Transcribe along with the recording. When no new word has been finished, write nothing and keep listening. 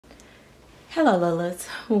Hello Lolas,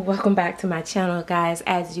 welcome back to my channel guys.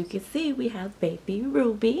 As you can see, we have baby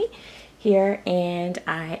Ruby here and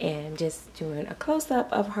I am just doing a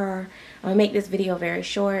close-up of her. I'm gonna make this video very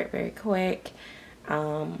short, very quick.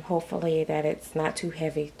 Hopefully that it's not too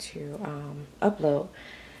heavy to upload,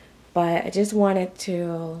 but I just wanted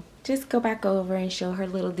to go back over and show her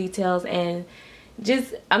little details, and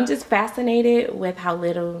I'm just fascinated with how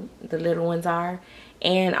little the little ones are,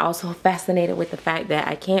 and also fascinated with the fact that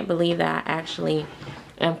I can't believe that I actually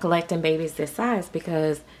am collecting babies this size,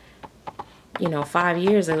 because you know, 5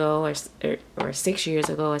 years ago or 6 years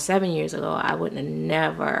ago or 7 years ago, I would have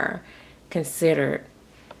never considered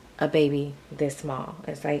a baby this small.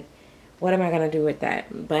 It's like, what am I gonna do with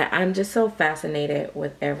that? But I'm just so fascinated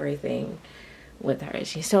with everything with her.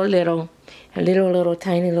 She's so little, her little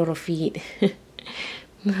tiny little feet.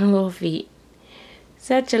 Little feet,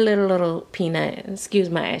 such a little peanut. Excuse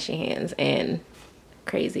my ashy hands and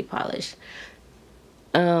crazy polish.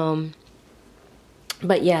 But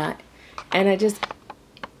yeah, and I just,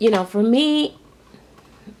 you know, for me,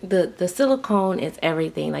 the silicone is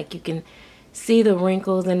everything. Like, you can see the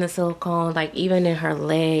wrinkles in the silicone, like even in her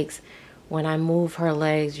legs. When I move her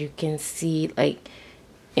legs, you can see, like,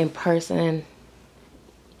 in person,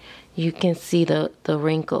 you can see the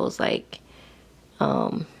wrinkles, like,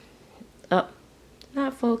 oh,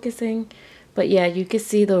 not focusing, but yeah, you can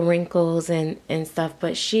see the wrinkles and stuff.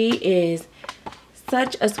 But she is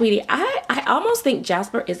such a sweetie. I almost think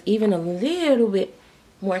Jasper is even a little bit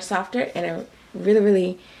more softer, and I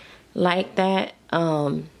really like that.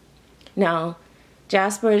 Now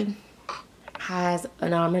Jasper has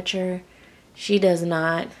an armature, she does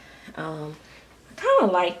not. I kind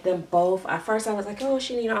of like them both. At first I was like, oh,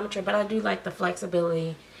 she needs armature, but I do like the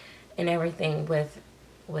flexibility and everything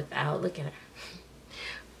without. Look at her.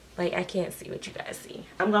 Like, I can't see what you guys see.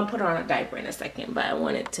 I'm gonna put her on a diaper in a second, but I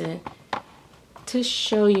wanted to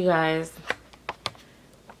show you guys.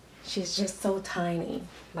 She's just so tiny.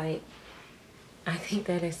 Like, I think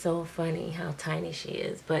that is so funny how tiny she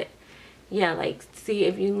is. But yeah, like, see,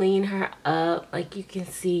 if you lean her up, like, you can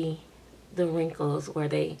see the wrinkles where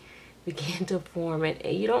they begin to form it.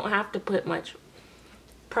 And you don't have to put much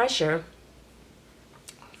pressure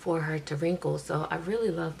for her to wrinkle. So I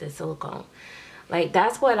really love this silicone. Like,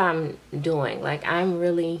 that's what I'm doing. Like, I'm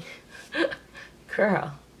really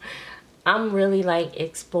girl, I'm really like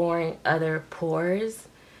exploring other pores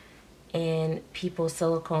in people's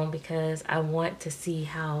silicone, because I want to see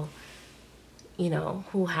how, you know,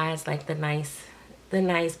 who has like the nice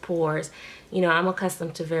pores. You know, I'm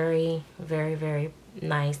accustomed to very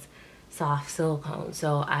nice soft silicone,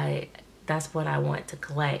 so that's what I want to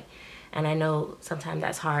collect. And I know sometimes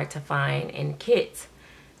that's hard to find in kits,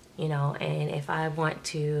 you know, and if I want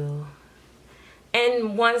to,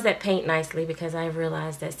 and ones that paint nicely, because I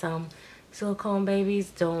realized that some silicone babies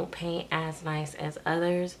don't paint as nice as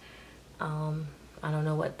others. I don't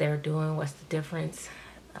know what they're doing, what's the difference,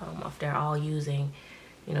 if they're all using,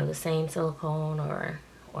 you know, the same silicone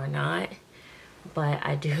or not. But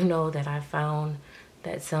I do know that I found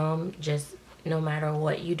that some, just no matter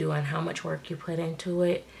what you do and how much work you put into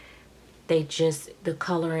it, they just, the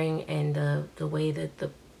coloring and the way that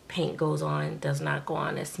the paint goes on does not go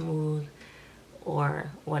on as smooth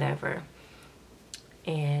or whatever.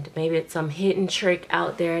 And maybe it's some hidden trick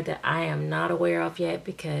out there that I am not aware of yet,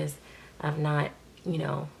 because I've not, you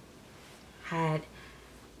know, had,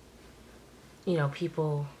 you know,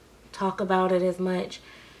 people talk about it as much.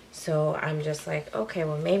 So I'm just like, okay,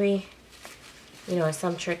 well, maybe, you know, it's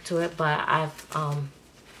some trick to it. But I've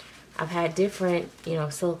had different, you know,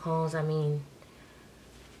 silicones, I mean,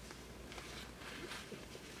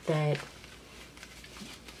 that,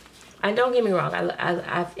 and don't get me wrong,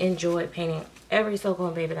 I've enjoyed painting every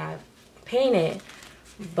silicone baby that I've painted,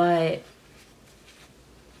 but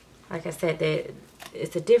like I said, that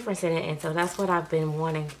it's a difference in it, and so that's what I've been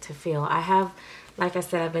wanting to feel. I have, like I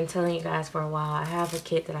said, I've been telling you guys for a while, I have a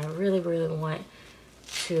kit that I really want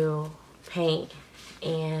to paint,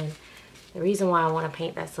 and the reason why I want to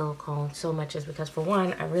paint that silicone so much is because, for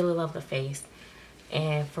one, I really love the face,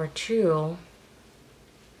 and for two,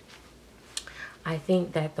 I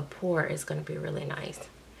think that the pour is going to be really nice.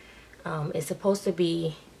 It's supposed to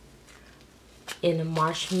be in a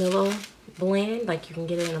marshmallow blend, like you can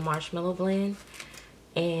get it in a marshmallow blend,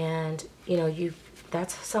 and you know,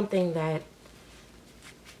 that's something that,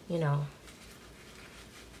 you know,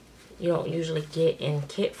 you don't usually get in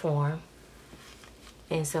kit form,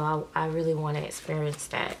 and so I really want to experience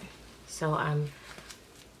that. So I'm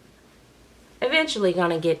eventually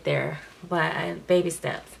gonna get there, but baby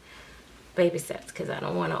steps, because I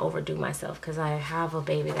don't want to overdo myself, because I have a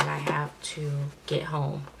baby that I have to get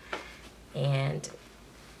home. and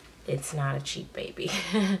it's not a cheap baby.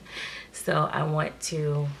 So I want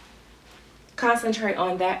to concentrate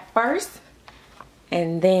on that first,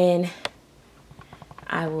 and then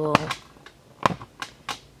I will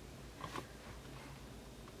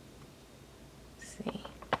see,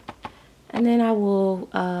 and then I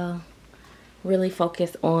will really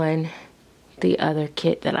focus on the other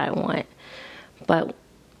kit that I want. But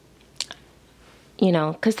you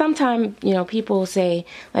know, because sometimes, you know, people say,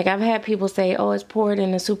 like I've had people say, oh, it's poured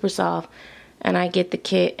in a super soft, and I get the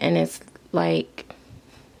kit and it's like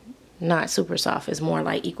not super soft. It's more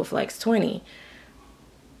like Equiflex 20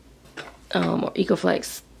 or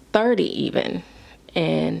Equiflex 30 even,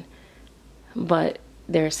 but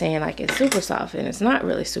they're saying like it's super soft, and it's not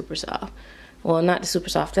really super soft. Well, not the super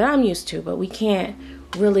soft that I'm used to, but we can't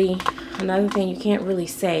really, another thing, you can't really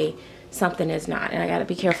say something is not, and I got to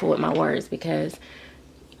be careful with my words, because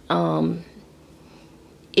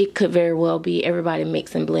it could very well be everybody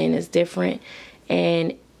mix and blend is different,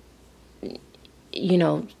 and you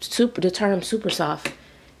know, the term super soft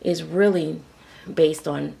is really based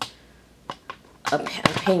on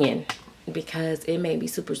opinion, because it may be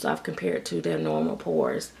super soft compared to their normal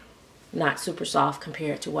pores, not super soft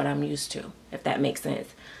compared to what I'm used to, if that makes sense.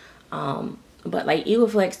 But like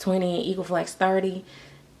Equiflex 20, Equiflex 30,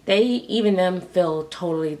 they, even them, feel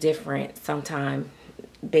totally different sometimes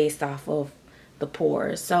based off of the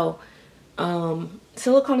pores. So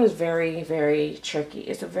silicone is very, very tricky.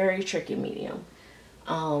 It's a very tricky medium.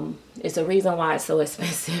 It's a reason why it's so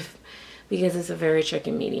expensive, because it's a very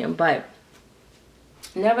tricky medium. But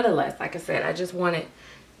nevertheless, like I said, I just wanted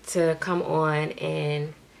to come on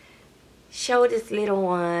and show this little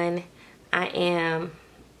one.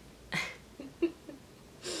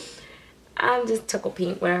 I'm just tickle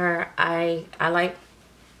pink with her. I like,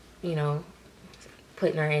 you know,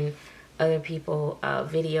 putting her in other people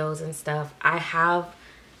videos and stuff. I have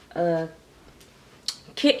a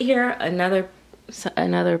kit here, another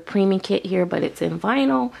preemie kit here, but it's in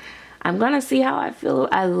vinyl. I'm gonna see how I feel.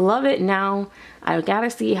 I love it now. I gotta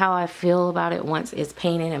see how I feel about it once it's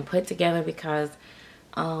painted and put together, because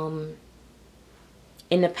in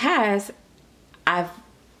the past I've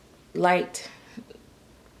liked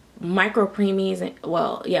micro preemies, and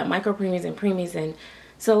well, yeah, micro preemies and preemies in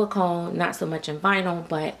silicone, not so much in vinyl.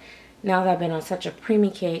 But now that I've been on such a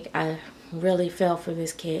preemie kick, I really fell for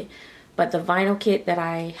this kit. But the vinyl kit that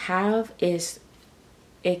I have is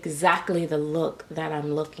exactly the look that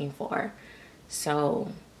I'm looking for.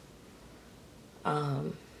 So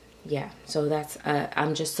yeah, so that's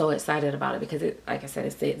I'm just so excited about it, because it, like I said,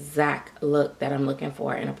 it's the exact look that I'm looking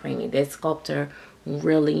for in a preemie. This sculptor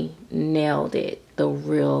really nailed it, the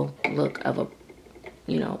real look of a,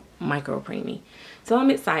 you know, micro preemie. So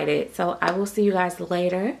I'm excited. So I will see you guys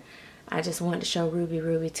later. I just wanted to show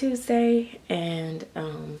Ruby Tuesday, and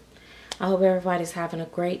I hope everybody's having a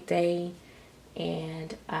great day,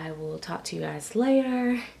 and I will talk to you guys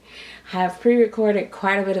later. I have pre-recorded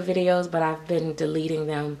quite a bit of videos, but I've been deleting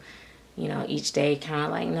them, you know, each day, kind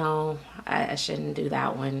of like, no, I shouldn't do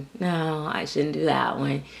that one. No, I shouldn't do that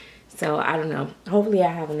one. So I don't know. Hopefully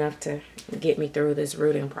I have enough to get me through this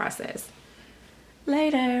rooting process.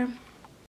 Later.